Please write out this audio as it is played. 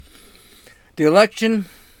The election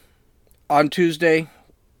on Tuesday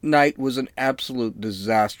night was an absolute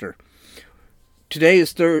disaster. Today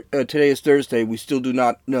is Thursday. We still do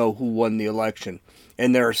not know who won the election,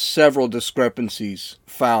 and there are several discrepancies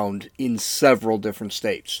found in several different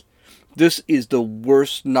states. This is the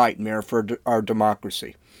worst nightmare for our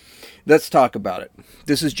democracy. Let's talk about it.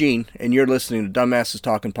 This is Gene, and you're listening to Dumbasses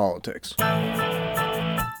Talking Politics.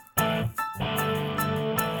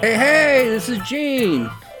 Hey, this is Gene.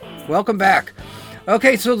 Welcome back.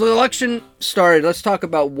 Okay, so the election started. Let's talk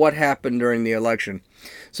about what happened during the election.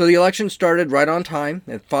 So the election started right on time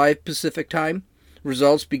at 5 Pacific time.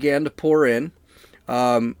 Results began to pour in.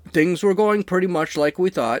 Things were going pretty much like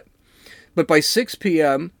we thought. But by 6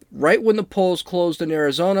 p.m., right when the polls closed in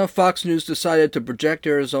Arizona, Fox News decided to project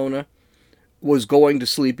Arizona was going to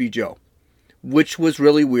Sleepy Joe, which was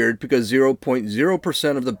really weird because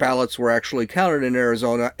 0.0% of the ballots were actually counted in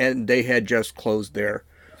Arizona, and they had just closed their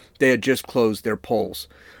polls.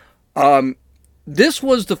 This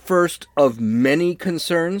was the first of many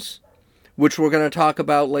concerns, which we're going to talk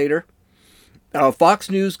about later. Fox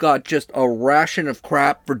News got just a ration of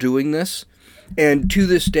crap for doing this. And to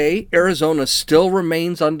this day, Arizona still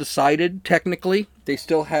remains undecided, technically. They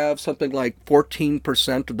still have something like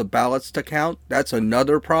 14% of the ballots to count. That's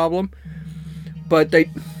another problem. But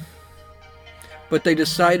they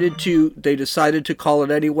decided to call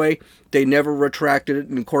it anyway. They never retracted it,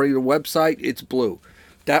 and according to the website, it's blue.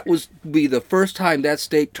 That was be the first time that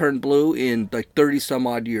state turned blue in like 30 some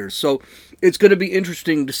odd years. So it's going to be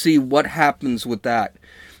interesting to see what happens with that.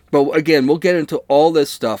 But again, we'll get into all this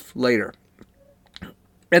stuff later.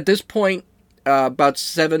 At this point, about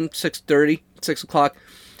 6:30, 6 o'clock,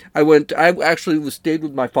 I actually stayed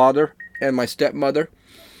with my father and my stepmother,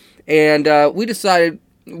 and we decided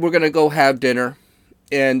we're going to go have dinner,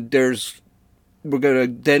 and we're going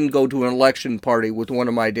to then go to an election party with one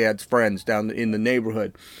of my dad's friends down in the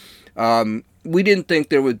neighborhood. We didn't think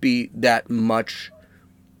there would be that much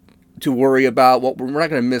to worry about. We're not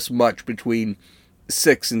going to miss much between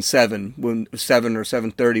 6 and 7, when 7 or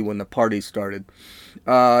 7:30 when the party started.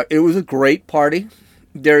 It was a great party.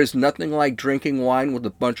 There is nothing like drinking wine with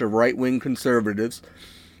a bunch of right-wing conservatives.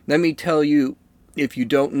 Let me tell you, if you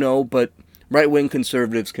don't know, but right-wing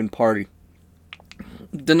conservatives can party.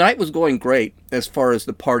 The night was going great as far as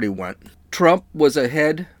the party went. Trump was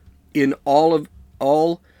ahead in all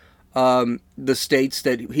the states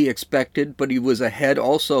that he expected, but he was ahead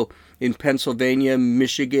also in Pennsylvania,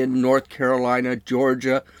 Michigan, North Carolina,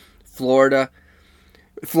 Georgia, Florida.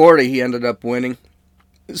 Florida, he ended up winning.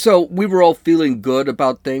 So we were all feeling good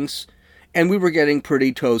about things, and we were getting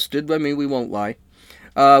pretty toasted. I mean, we won't lie.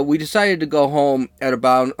 We decided to go home at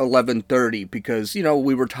about 11:30 because,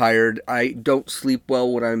 we were tired. I don't sleep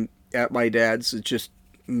well when I'm at my dad's. It's just,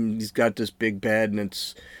 he's got this big bed, and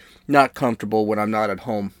it's not comfortable when I'm not at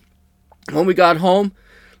home. When we got home,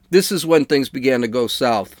 this is when things began to go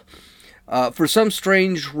south. For some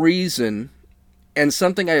strange reason, and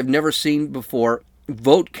something I have never seen before,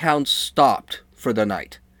 vote counts stopped for the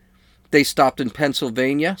night. They stopped in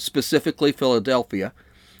Pennsylvania, specifically Philadelphia,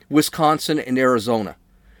 Wisconsin, and Arizona.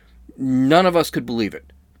 None of us could believe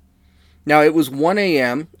it. Now, it was 1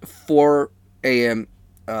 a.m., 4 a.m.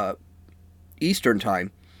 Eastern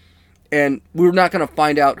time, and we were not going to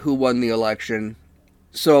find out who won the election.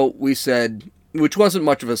 So we said, which wasn't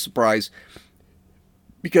much of a surprise,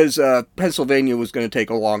 because Pennsylvania was going to take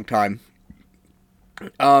a long time.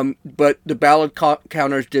 But the ballot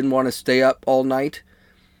counters didn't want to stay up all night.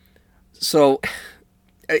 So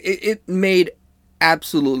it made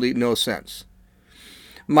absolutely no sense.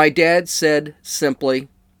 My dad said simply,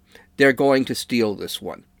 they're going to steal this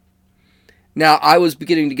one. Now, I was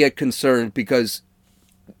beginning to get concerned because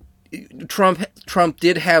Trump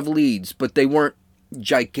did have leads, but they weren't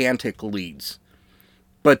gigantic leads.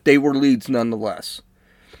 But they were leads nonetheless.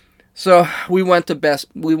 So we went to bed,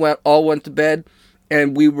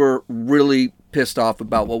 and we were really pissed off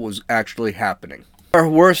about what was actually happening. Our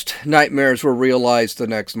worst nightmares were realized the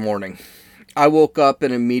next morning. I woke up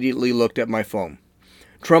and immediately looked at my phone.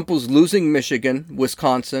 Trump was losing Michigan,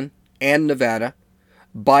 Wisconsin, and Nevada.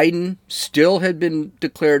 Biden still had been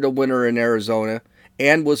declared a winner in Arizona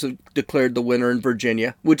and was declared the winner in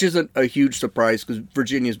Virginia, which isn't a huge surprise because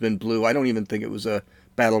Virginia's been blue. I don't even think it was a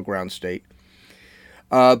battleground state.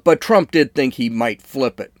 But Trump did think he might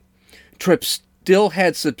flip it. Trump still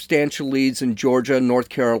had substantial leads in Georgia, North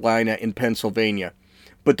Carolina, and Pennsylvania.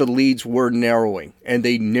 But the leads were narrowing, and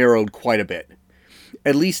they narrowed quite a bit.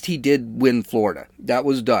 At least he did win Florida. That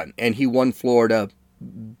was done, and he won Florida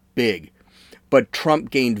big. But Trump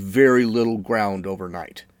gained very little ground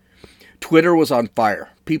overnight. Twitter was on fire.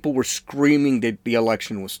 People were screaming that the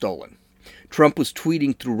election was stolen. Trump was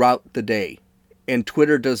tweeting throughout the day, and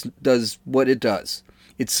Twitter does what it does.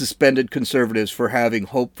 It suspended conservatives for having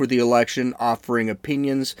hope for the election, offering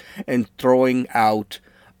opinions, and throwing out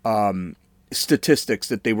statistics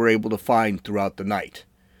that they were able to find throughout the night.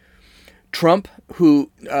 Trump,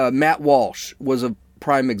 Matt Walsh was a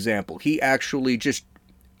prime example. He actually just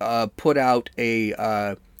put out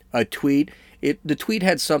a tweet. The tweet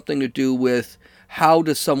had something to do with, how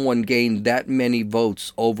does someone gain that many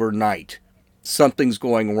votes overnight? Something's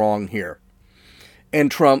going wrong here.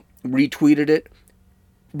 And Trump retweeted it.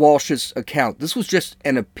 Walsh's account. This was just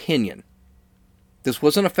an opinion. This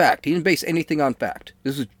wasn't a fact. He didn't base anything on fact.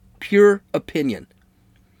 This was pure opinion.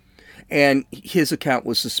 And his account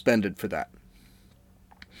was suspended for that.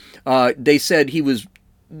 They said he was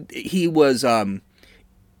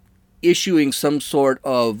issuing some sort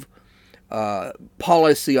of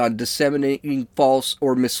policy on disseminating false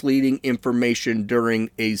or misleading information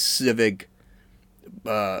during a civic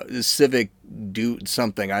do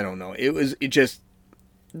something. I don't know.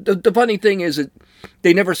 The funny thing is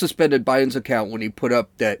they never suspended Biden's account when he put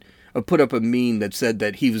up a meme that said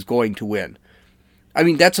that he was going to win. I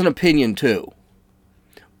mean, that's an opinion too.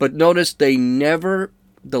 But notice the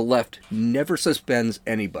left never suspends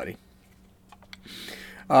anybody.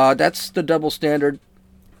 That's the double standard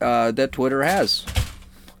that Twitter has.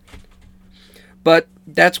 But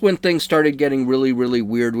that's when things started getting really, really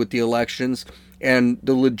weird with the elections, and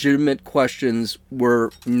the legitimate questions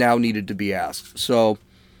were now needed to be asked. So,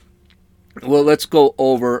 well, let's go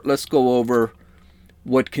over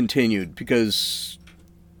what continued, because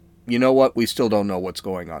you know what? We still don't know what's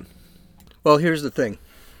going on. Well, here's the thing.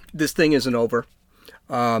 This thing isn't over.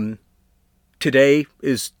 Today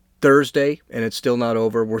is Thursday, and it's still not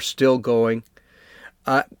over. We're still going.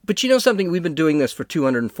 But you know something? We've been doing this for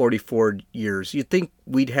 244 years. You'd think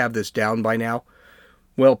we'd have this down by now.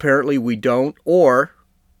 Well, apparently we don't, or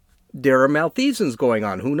there are malfeasance going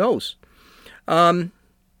on. Who knows?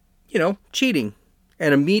 Cheating.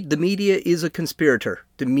 And the media is a conspirator.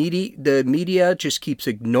 The media just keeps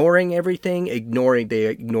ignoring everything. They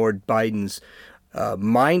ignored Biden's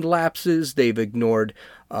mind lapses. They've ignored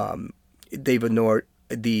the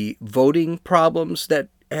voting problems that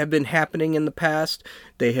have been happening in the past.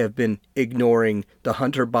 They have been ignoring the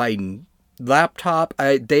Hunter Biden laptop.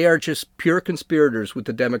 They are just pure conspirators with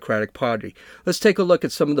the Democratic Party. Let's take a look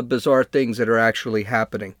at some of the bizarre things that are actually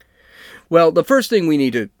happening. Well, the first thing we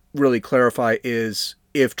need to really clarify is,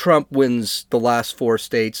 if Trump wins the last 4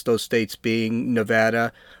 states, those states being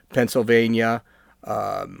Nevada, Pennsylvania,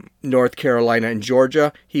 North Carolina, and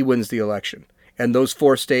Georgia, he wins the election. And those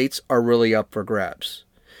 4 states are really up for grabs.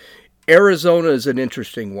 Arizona is an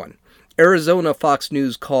interesting one. Arizona, Fox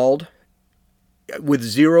News called with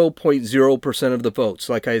 0.0% of the votes,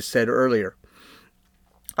 like I said earlier.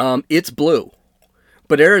 It's blue.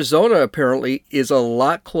 But Arizona apparently is a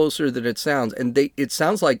lot closer than it sounds. And it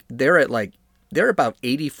sounds like they're about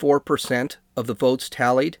 84% of the votes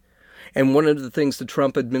tallied. And one of the things the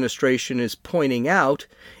Trump administration is pointing out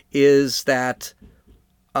is that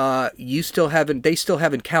they still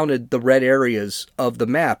haven't counted the red areas of the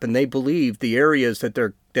map, and they believe the areas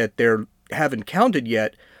that they haven't counted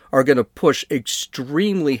yet are going to push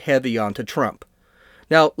extremely heavy onto Trump.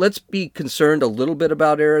 Now, let's be concerned a little bit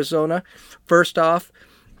about Arizona. First off,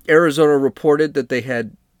 Arizona reported that they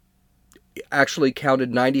had actually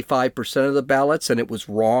counted 95% of the ballots, and it was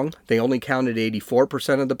wrong. They only counted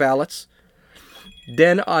 84% of the ballots.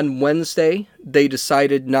 Then on Wednesday, they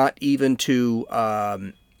decided not to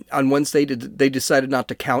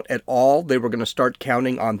count at all. They were going to start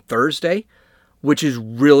counting on Thursday, which is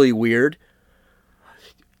really weird.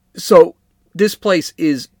 So this place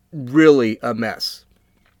is really a mess.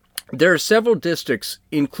 There are several districts,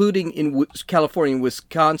 including in California and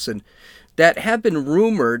Wisconsin, that have been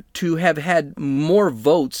rumored to have had more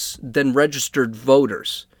votes than registered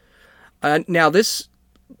voters. Now, this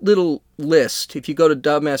little list, if you go to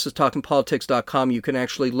dumbassestalkingpolitics.com, you can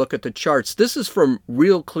actually look at the charts. This is from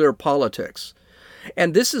Real Clear Politics.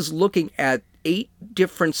 And this is looking at 8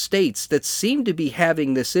 different states that seem to be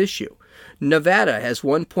having this issue. Nevada has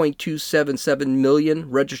 1.277 million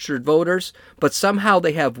registered voters, but somehow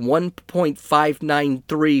they have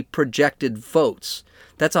 1.593 projected votes.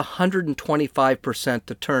 That's 125%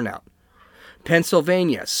 the turnout.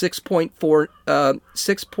 Pennsylvania,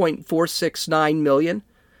 6.469 million,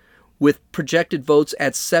 with projected votes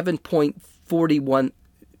at 7.41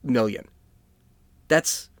 million.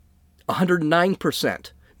 That's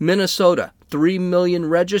 109%. Minnesota, 3 million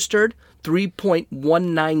registered,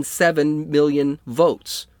 3.197 million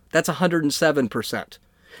votes. That's 107%.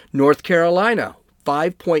 North Carolina,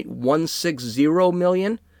 5.160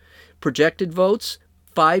 million, projected votes,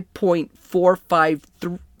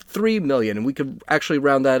 5.453 million. And we could actually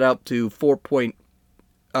round that up to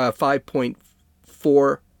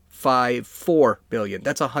 5.454 billion.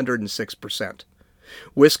 That's 106%.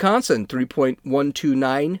 Wisconsin,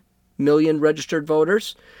 3.129 million registered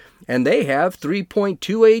voters, and they have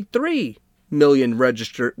 3.283 million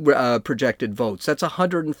registered projected votes. That's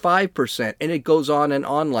 105%, and it goes on and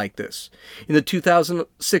on like this. In the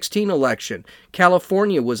 2016 election,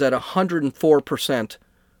 California was at 104%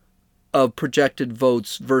 of projected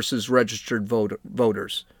votes versus registered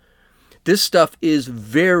voters. This stuff is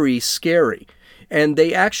very scary. And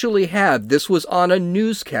they actually have, this was on a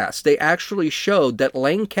newscast, they actually showed that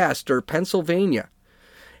Lancaster, Pennsylvania,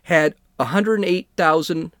 had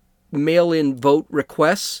 108,000 mail-in vote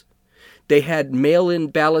requests. They had mail-in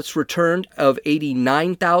ballots returned of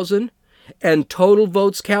 89,000, and total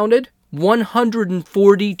votes counted,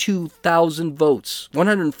 142,000 votes,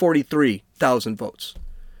 143,000 votes.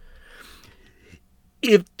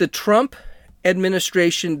 If the Trump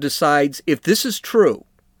administration decides, if this is true,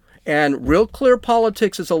 and Real Clear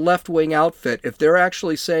Politics is a left-wing outfit, if they're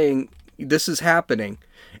actually saying this is happening,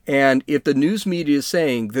 and if the news media is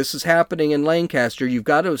saying this is happening in Lancaster, you've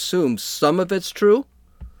got to assume some of it's true.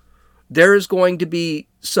 There is going to be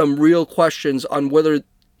some real questions on whether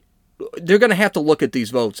they're going to have to look at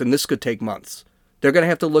these votes, and this could take months. They're going to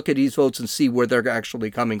have to look at these votes and see where they're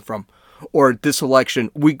actually coming from. Or this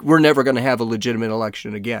election, we're never going to have a legitimate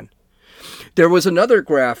election again. There was another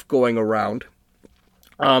graph going around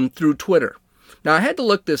through Twitter. Now, I had to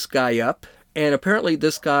look this guy up, and apparently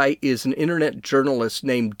this guy is an internet journalist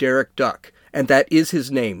named Derek Duck, and that is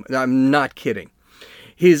his name. I'm not kidding.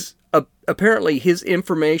 Apparently his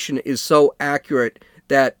information is so accurate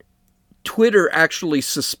that Twitter actually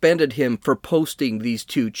suspended him for posting these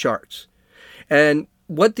two charts. And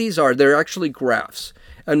what these are, they're actually graphs.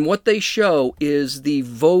 And what they show is the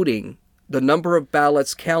voting, the number of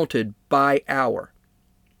ballots counted by hour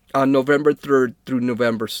on November 3rd through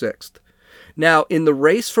November 6th. Now, in the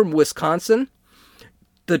race from Wisconsin,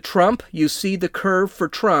 the Trump, you see the curve for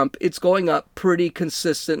Trump, it's going up pretty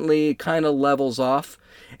consistently, it kind of levels off.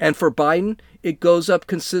 And for Biden, it goes up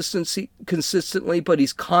consistently, but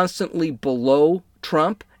he's constantly below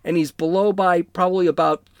Trump, and he's below by probably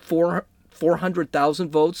about 400,000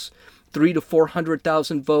 votes, 300,000 to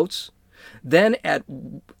 400,000 votes. Then at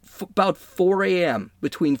about 4 a.m.,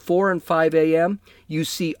 between 4 and 5 a.m., you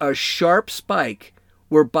see a sharp spike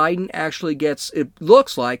where Biden actually gets, it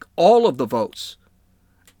looks like, all of the votes.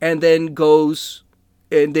 And then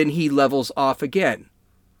he levels off again.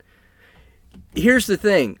 Here's the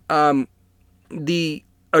thing. The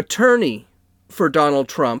attorney for Donald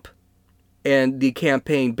Trump and the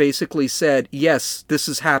campaign basically said, yes, this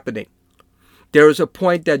is happening. There was a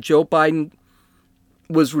point that Joe Biden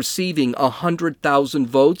was receiving 100,000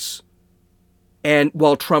 votes, and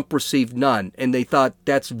while Trump received none, and they thought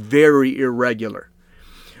that's very irregular.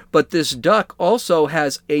 But this Duck also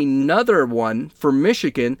has another one for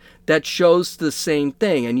Michigan that shows the same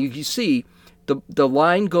thing, and you see the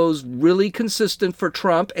line goes really consistent for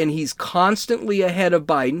Trump, and he's constantly ahead of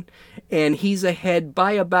Biden, and he's ahead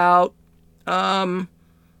by about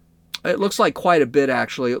it looks like quite a bit,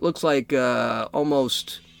 actually. It looks like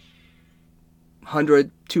almost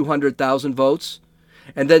 100, 200,000 votes.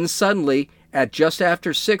 And then suddenly, at just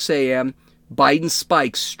after 6 a.m., Biden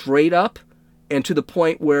spikes straight up and to the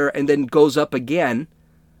point where, and then goes up again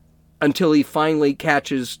until he finally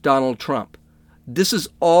catches Donald Trump. This is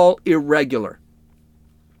all irregular.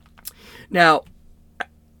 Now,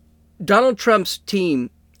 Donald Trump's team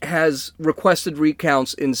has requested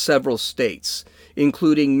recounts in several states,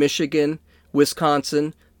 including Michigan,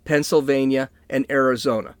 Wisconsin, Pennsylvania, and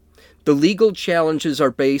Arizona. The legal challenges are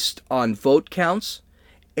based on vote counts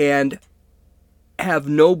and have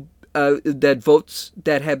that votes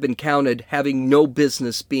that have been counted having no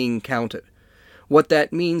business being counted. What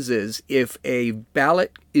that means is if a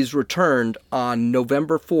ballot is returned on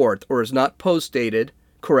November 4th or is not post-dated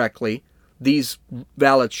correctly, these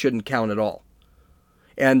ballots shouldn't count at all.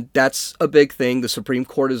 And that's a big thing. The Supreme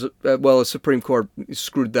Court the Supreme Court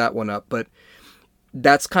screwed that one up, but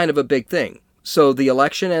that's kind of a big thing. So the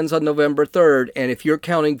election ends on November 3rd, and if you're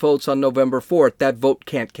counting votes on November 4th, that vote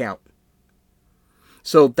can't count.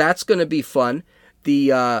 So that's going to be fun.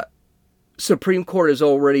 The Supreme Court has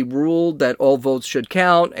already ruled that all votes should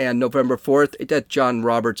count, and November 4th, that John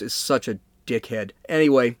Roberts is such a dickhead.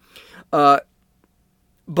 Anyway,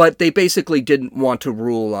 but they basically didn't want to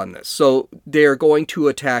rule on this. So they're going to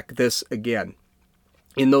attack this again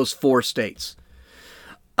in those 4 states.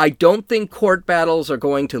 I don't think court battles are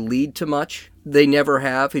going to lead to much. They never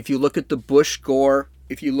have. If you look at the Bush-Gore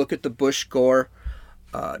if you look at the Bush-Gore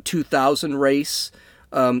 2000 race,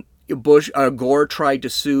 Gore tried to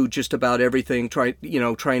sue just about everything,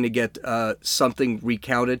 trying to get something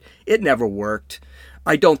recounted. It never worked.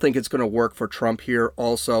 I don't think it's going to work for Trump here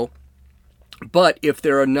also. But if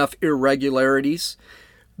there are enough irregularities,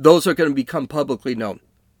 those are going to become publicly known.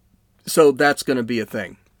 So that's going to be a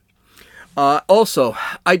thing. Also,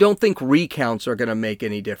 I don't think recounts are going to make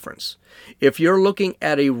any difference. If you're looking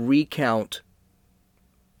at a recount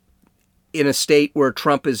in a state where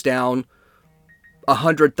Trump is down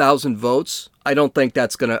 100,000 votes, I don't think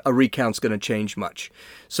a recount's going to change much.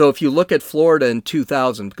 So if you look at Florida in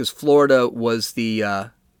 2000, because Florida was the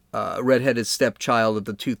redheaded stepchild of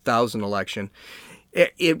the 2000 election,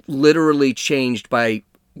 it literally changed by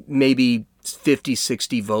maybe 50,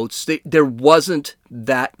 60 votes. There wasn't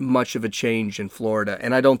that much of a change in Florida,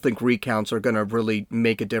 and I don't think recounts are going to really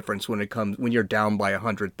make a difference when you're down by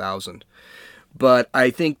 100,000. But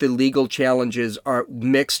I think the legal challenges are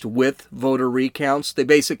mixed with voter recounts. They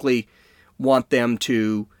basically want them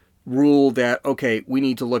to rule that, okay, we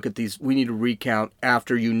need to look at these, we need to recount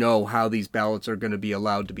after you know how these ballots are going to be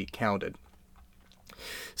allowed to be counted.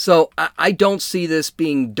 So I don't see this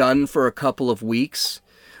being done for a couple of weeks.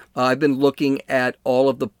 I've been looking at all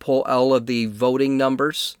of the voting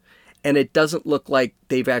numbers, and it doesn't look like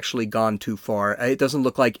they've actually gone too far. It doesn't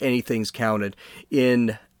look like anything's counted.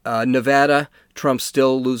 In Nevada, Trump's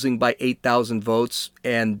still losing by 8,000 votes,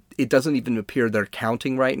 and it doesn't even appear they're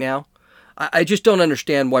counting right now. I just don't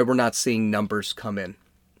understand why we're not seeing numbers come in.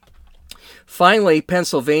 Finally,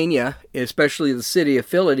 Pennsylvania, especially the city of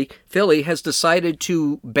Philly, has decided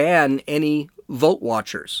to ban any vote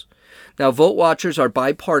watchers. Now, vote watchers are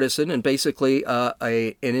bipartisan, and basically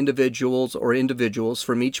individuals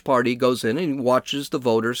from each party goes in and watches the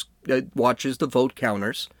vote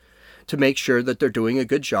counters to make sure that they're doing a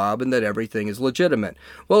good job and that everything is legitimate.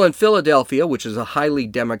 Well, in Philadelphia, which is a highly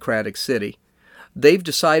Democratic city, they've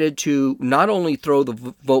decided to not only throw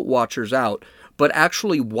the vote watchers out, but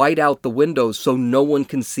actually white out the windows so no one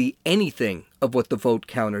can see anything of what the vote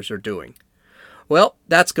counters are doing. Well,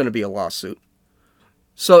 that's going to be a lawsuit.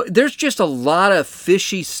 So there's just a lot of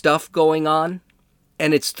fishy stuff going on,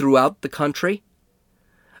 and it's throughout the country.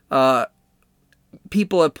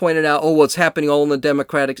 People have pointed out, it's happening all in the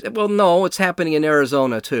Democratic. Well, no, it's happening in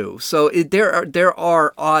Arizona too. So there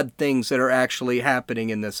are odd things that are actually happening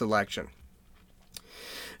in this election.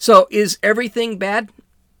 So is everything bad?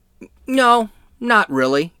 No, not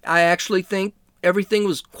really. I actually think everything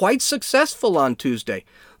was quite successful on Tuesday.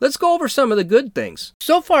 Let's go over some of the good things.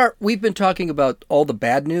 So far, we've been talking about all the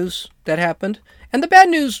bad news that happened. And the bad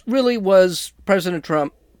news really was President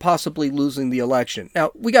Trump possibly losing the election. Now,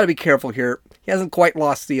 we got to be careful here. He hasn't quite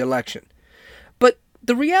lost the election. But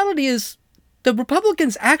the reality is the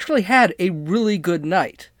Republicans actually had a really good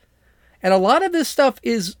night. And a lot of this stuff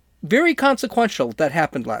is very consequential that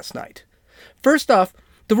happened last night. First off,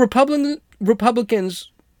 the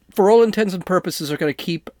Republicans, for all intents and purposes, are going to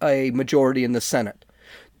keep a majority in the Senate.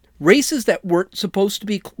 Races that were supposed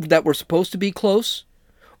to be close,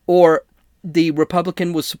 or the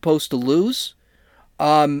Republican was supposed to lose,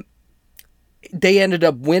 they ended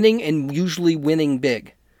up winning, and usually winning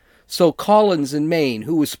big. So Collins in Maine,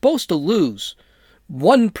 who was supposed to lose,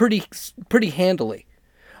 won pretty handily.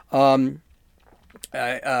 Mitch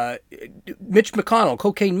McConnell,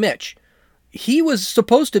 Cocaine Mitch, he was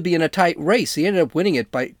supposed to be in a tight race. He ended up winning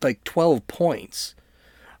it by like 12 points.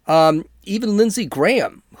 Even Lindsey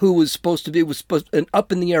Graham, who was supposed to be an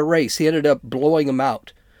up-in-the-air race, he ended up blowing him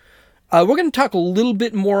out. We're going to talk a little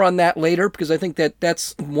bit more on that later, because I think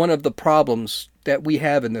that's one of the problems that we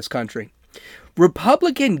have in this country.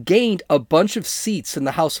 Republican gained a bunch of seats in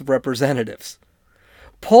the House of Representatives.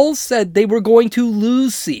 Polls said they were going to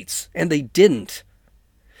lose seats, and they didn't.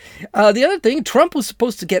 The other thing, Trump was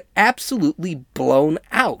supposed to get absolutely blown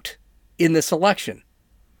out in this election.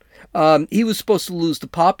 He was supposed to lose the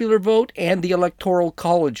popular vote and the Electoral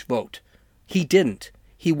College vote. He didn't.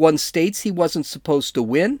 He won states he wasn't supposed to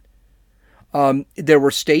win. There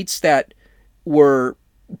were states that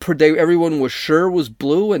everyone was sure was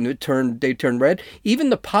blue, and they turned red. Even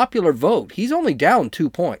the popular vote, he's only down 2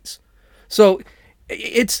 points. So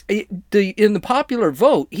in the popular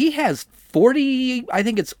vote, he has I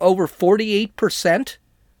think it's over 48%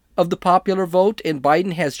 of the popular vote, and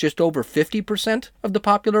Biden has just over 50% of the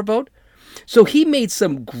popular vote. So he made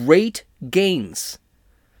some great gains,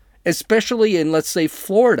 especially in, let's say,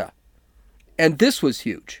 Florida. And this was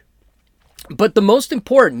huge. But the most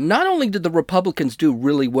important, not only did the Republicans do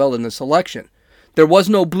really well in this election, there was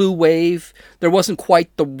no blue wave, there wasn't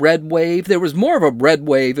quite the red wave. There was more of a red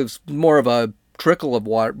wave, it was more of a trickle of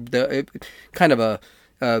water, kind of a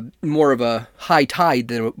more of a high tide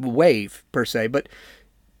than a wave, per se. But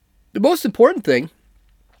the most important thing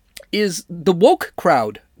is the woke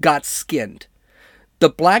crowd got skinned. The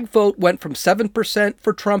black vote went from 7%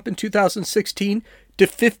 for Trump in 2016 to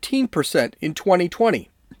 15% in 2020.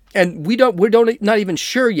 And we're not even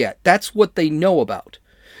sure yet. That's what they know about.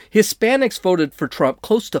 Hispanics voted for Trump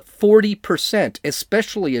close to 40%,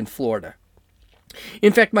 especially in Florida.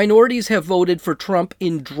 In fact, minorities have voted for Trump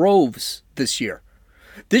in droves this year.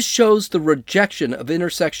 This shows the rejection of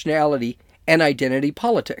intersectionality and identity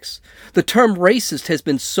politics. The term racist has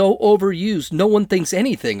been so overused, no one thinks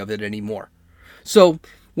anything of it anymore. So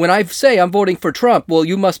when I say I'm voting for Trump, well,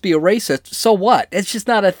 you must be a racist. So what? It's just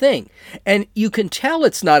not a thing. And you can tell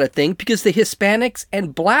it's not a thing because the Hispanics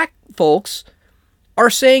and black folks are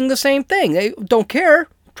saying the same thing. They don't care.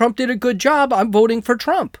 Trump did a good job. I'm voting for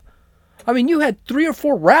Trump. I mean, you had 3 or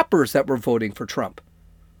 4 rappers that were voting for Trump.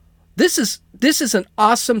 This is an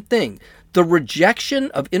awesome thing. The rejection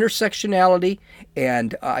of intersectionality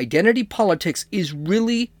and identity politics is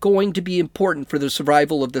really going to be important for the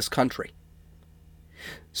survival of this country.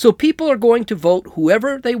 So people are going to vote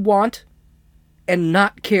whoever they want and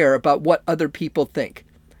not care about what other people think.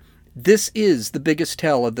 This is the biggest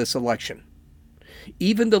tell of this election.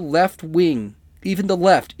 Even the left wing, even the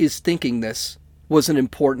left is thinking this was an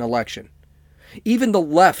important election. Even the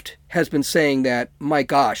left has been saying that, my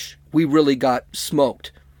gosh, we really got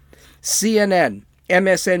smoked. CNN,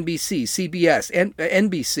 MSNBC, CBS,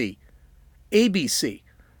 NBC, ABC,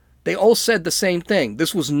 they all said the same thing.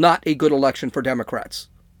 This was not a good election for Democrats.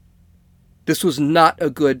 This was not a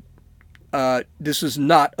good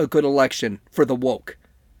election for the woke.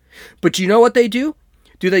 But you know what they do?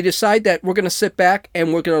 Do they decide that we're going to sit back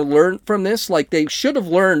and we're going to learn from this like they should have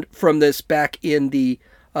learned from this back in the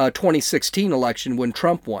 2016 election when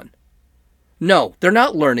Trump won? No, they're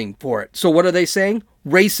not learning for it. So what are they saying?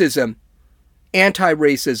 Racism,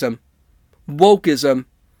 anti-racism, wokeism.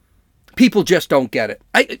 People just don't get it.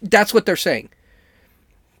 That's what they're saying.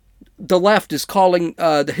 The left is calling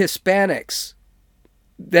the Hispanics,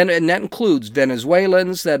 and that includes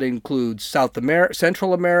Venezuelans, that includes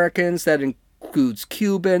Central Americans, that includes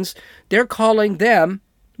Cubans. They're calling them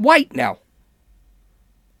white now.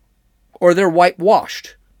 Or they're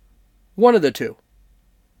whitewashed. One of the two.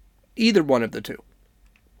 Either one of the two.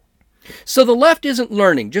 So the left isn't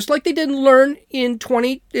learning. Just like they didn't learn in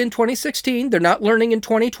 2016, they're not learning in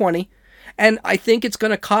 2020. And I think it's going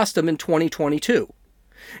to cost them in 2022.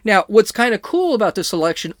 Now, what's kind of cool about this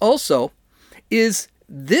election also is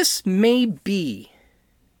this may be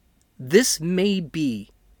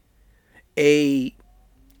a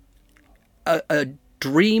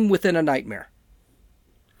dream within a nightmare.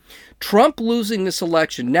 Trump losing this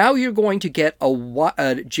election, now you're going to get a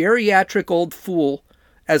geriatric old fool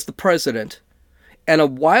as the president and a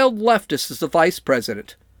wild leftist as the vice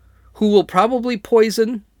president who will probably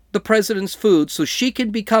poison the president's food so she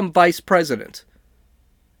can become vice president.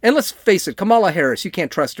 And let's face it, Kamala Harris, you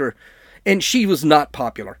can't trust her. And she was not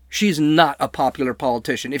popular. She's not a popular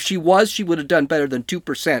politician. If she was, she would have done better than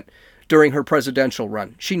 2% during her presidential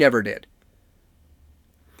run. She never did.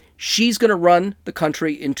 She's going to run the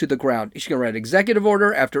country into the ground. She's going to write executive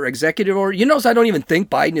order after executive order. You notice I don't even think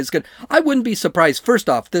Biden is going to... I wouldn't be surprised. First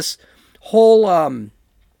off, this whole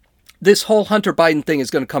Hunter Biden thing is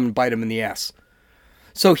going to come and bite him in the ass.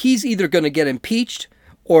 So he's either going to get impeached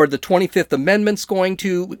or the 25th Amendment's going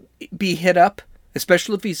to be hit up,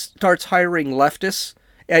 especially if he starts hiring leftists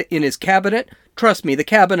in his cabinet. Trust me, the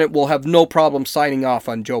cabinet will have no problem signing off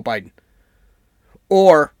on Joe Biden.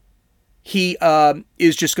 Or he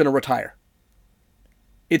is just going to retire.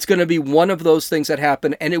 It's going to be one of those things that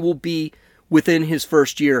happen, and it will be within his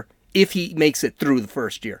first year, if he makes it through the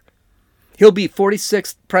first year. He'll be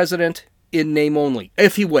 46th president in name only,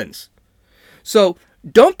 if he wins. So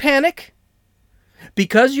don't panic.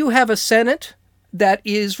 Because you have a Senate that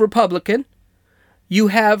is Republican, you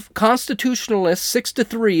have constitutionalists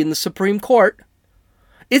 6-3 in the Supreme Court,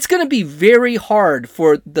 it's going to be very hard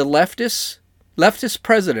for the leftist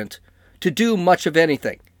president to do much of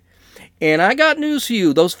anything. And I got news for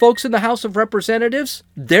you. Those folks in the House of Representatives,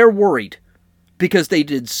 they're worried because they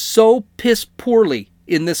did so piss poorly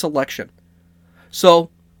in this election.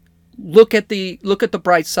 So look at the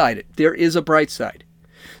bright side. There is a bright side.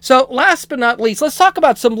 So last but not least, let's talk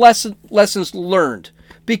about some lessons learned,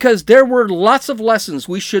 because there were lots of lessons.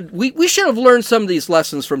 We should have learned some of these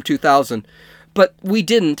lessons from 2000, but we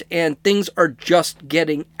didn't, and things are just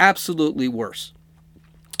getting absolutely worse.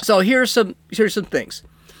 So here's some things.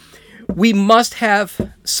 We must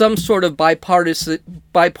have some sort of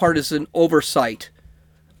bipartisan oversight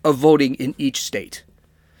of voting in each state.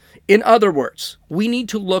 In other words, we need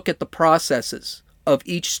to look at the processes of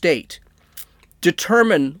each state,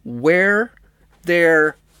 determine where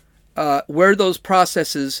those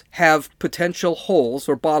processes have potential holes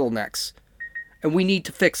or bottlenecks, and we need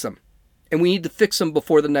to fix them. And we need to fix them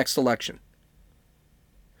before the next election.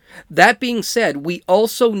 That being said, we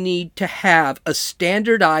also need to have a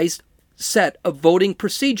standardized set of voting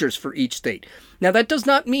procedures for each state. Now, that does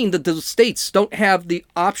not mean that the states don't have the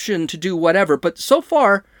option to do whatever, but so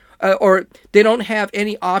far, or they don't have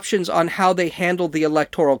any options on how they handle the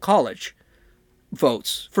Electoral College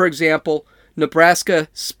votes. For example, Nebraska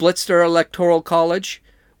splits their Electoral College,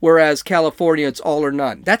 whereas California, it's all or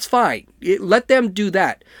none. That's fine. Let them do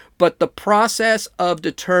that. But the process of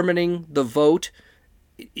determining the vote,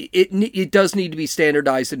 it does need to be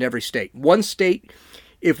standardized in every state.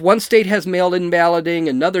 If one state has mail-in balloting,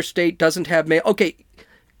 another state doesn't have mail. Okay,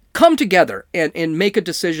 come together and make a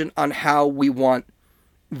decision on how we want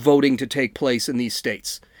voting to take place in these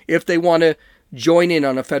states. If they want to join in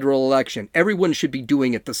on a federal election, everyone should be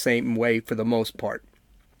doing it the same way for the most part.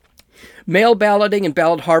 Mail balloting and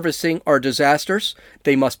ballot harvesting are disasters.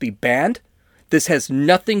 They must be banned. This has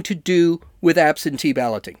nothing to do with absentee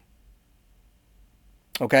balloting.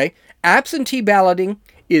 Okay? Absentee balloting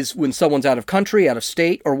is when someone's out of country, out of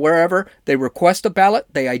state, or wherever, they request a ballot,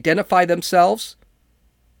 they identify themselves,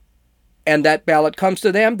 and that ballot comes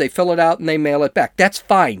to them, they fill it out, and they mail it back. That's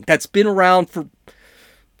fine. That's been around for,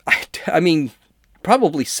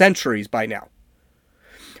 probably centuries by now.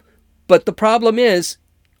 But the problem is,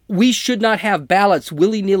 we should not have ballots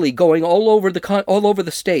willy-nilly going all over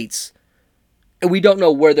the states, and we don't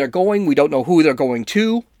know where they're going, we don't know who they're going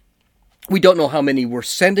to, we don't know how many we're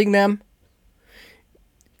sending them.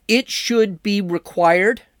 It should be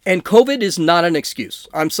required, and COVID is not an excuse.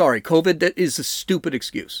 I'm sorry, COVID is a stupid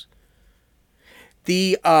excuse.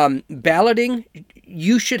 The balloting,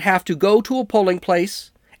 you should have to go to a polling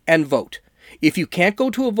place and vote. If you can't go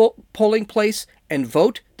to a polling place and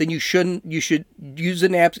vote, then you should use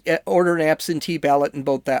order an absentee ballot and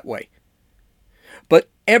vote that way. But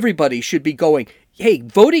everybody should be going, hey,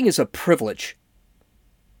 voting is a privilege.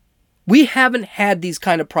 We haven't had these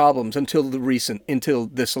kind of problems until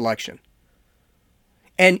this election.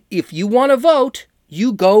 And if you want to vote,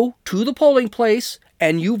 you go to the polling place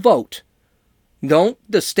and you vote. No,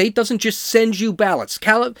 the state doesn't just send you ballots.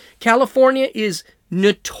 California is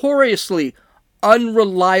notoriously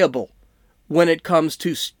unreliable when it comes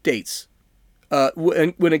to states,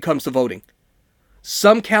 when it comes to voting.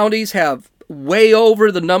 Some counties have way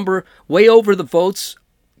over the votes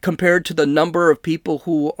compared to the number of people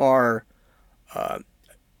who are,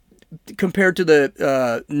 compared to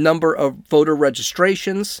the number of voter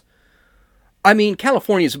registrations.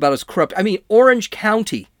 California is about as corrupt. Orange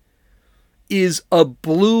County is a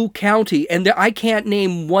blue county, and I can't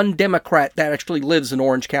name one Democrat that actually lives in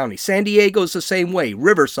Orange County. San Diego's the same way.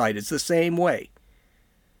 Riverside is the same way.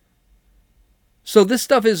 So this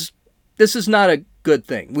is not a good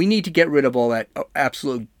thing. We need to get rid of all that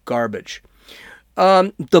absolute garbage.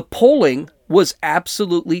 The polling was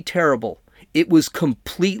absolutely terrible. It was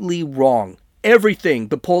completely wrong. Everything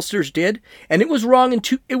the pollsters did, and it was wrong in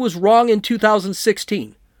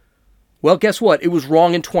 2016. Well, guess what? It was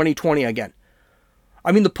wrong in 2020 again.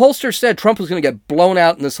 The pollster said Trump was going to get blown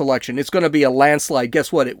out in this election. It's going to be a landslide.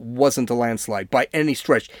 Guess what? It wasn't a landslide by any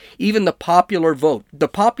stretch. Even the popular vote. The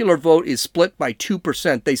popular vote is split by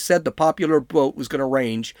 2%. They said the popular vote was going to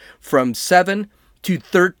range from 7 to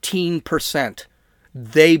 13%.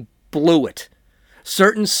 They blew it.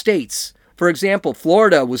 Certain states, for example,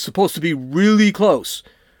 Florida was supposed to be really close.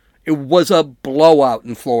 It was a blowout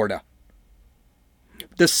in Florida.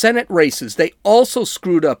 The Senate races, they also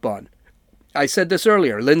screwed up on. I said this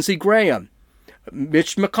earlier. Lindsey Graham,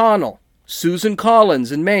 Mitch McConnell, Susan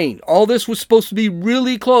Collins in Maine. All this was supposed to be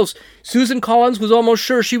really close. Susan Collins was almost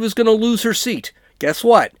sure she was going to lose her seat. Guess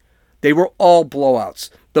what? They were all blowouts.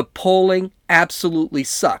 The polling absolutely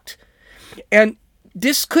sucked. And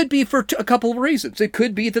this could be for a couple of reasons. It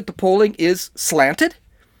could be that the polling is slanted.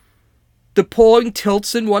 The polling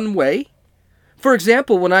tilts in one way. For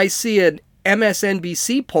example, when I see an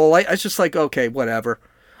MSNBC poll, I just like, okay, whatever.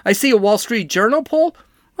 I see a Wall Street Journal poll,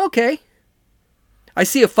 okay. I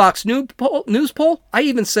see a Fox News poll, I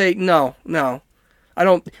even say, no, I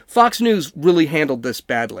don't. Fox News really handled this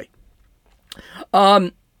badly.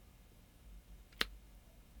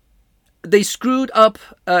 They screwed up,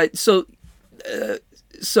 so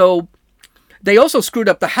they also screwed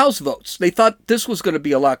up the House votes. They thought this was going to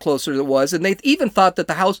be a lot closer than it was, and they even thought that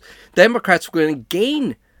the House Democrats were going to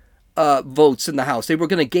gain votes in the House. They were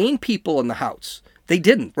going to gain people in the House. They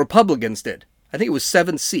didn't. Republicans did. I think it was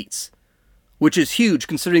 7 seats. which is huge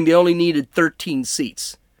considering they only needed 13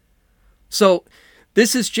 seats. So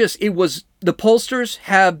this is just, the pollsters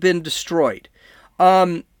have been destroyed.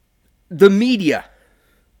 The media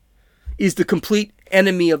is the complete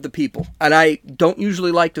enemy of the people. And I don't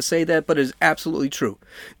usually like to say that, but it is absolutely true.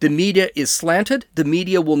 The media is slanted. The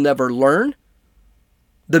media will never learn.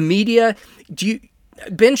 The media,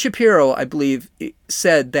 Ben Shapiro, I believe,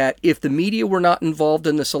 said that if the media were not involved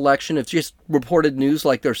in this election, if just reported news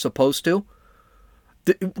like they're supposed to,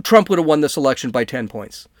 Trump would have won this election by 10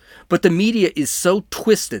 points. But the media is so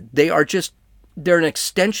twisted. They're an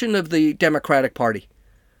extension of the Democratic Party.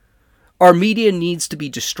 Our media needs to be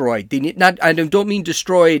destroyed. I don't mean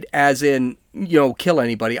destroyed as in, kill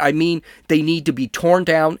anybody. I mean they need to be torn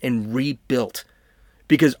down and rebuilt.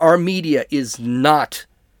 Because our media is not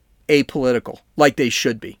apolitical like they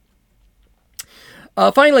should be.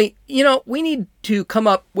 Finally, we need to come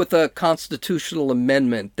up with a constitutional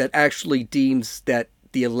amendment that actually deems that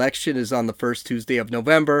the election is on the first Tuesday of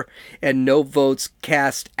November and no votes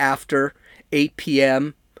cast after 8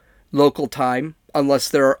 p.m. local time, unless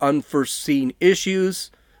there are unforeseen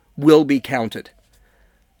issues, will be counted.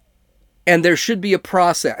 And there should be a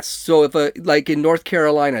process. So like in North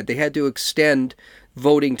Carolina, they had to extend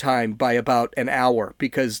voting time by about an hour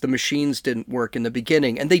because the machines didn't work in the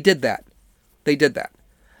beginning. And they did that.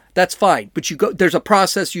 That's fine. But there's a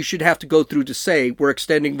process you should have to go through to say we're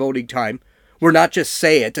extending voting time. We're not just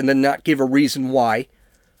say it and then not give a reason why.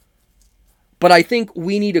 But I think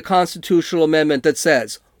we need a constitutional amendment that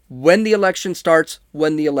says when the election starts,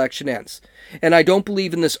 when the election ends. And I don't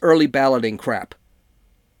believe in this early balloting crap.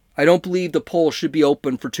 I don't believe the polls should be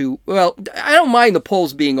open well, I don't mind the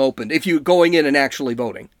polls being opened if you're going in and actually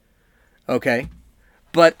voting. Okay?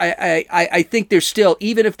 But I think there's still,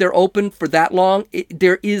 even if they're open for that long,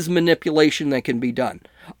 there is manipulation that can be done.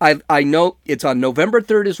 I know it's on November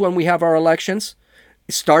 3rd is when we have our elections.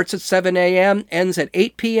 It starts at 7 a.m., ends at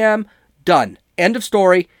 8 p.m., done. End of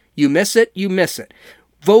story. You miss it, you miss it.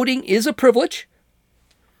 Voting is a privilege,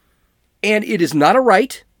 and it is not a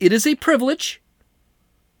right. It is a privilege.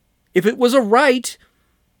 If it was a right,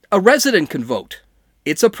 a resident can vote.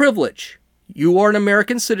 It's a privilege. You are an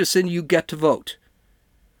American citizen, you get to vote.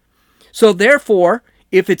 So therefore,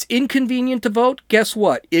 if it's inconvenient to vote, guess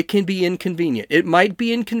what? It can be inconvenient. It might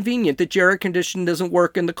be inconvenient that your air conditioning doesn't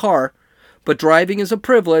work in the car, but driving is a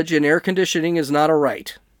privilege and air conditioning is not a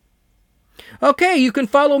right. Okay, you can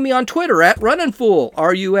follow me on Twitter at RunninFool,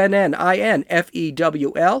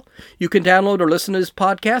 RUNNINFEWL. You can download or listen to this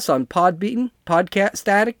podcast on Podbean, Podcast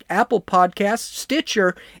Static, Apple Podcasts,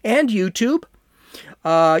 Stitcher, and YouTube.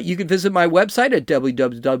 You can visit my website at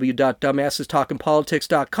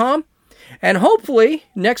www.dumbassestalkingpolitics.com. And hopefully,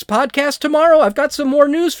 next podcast tomorrow, I've got some more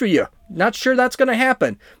news for you. Not sure that's going to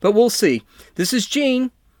happen, but we'll see. This is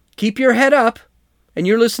Gene. Keep your head up, and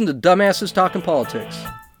you're listening to Dumbasses Talking Politics.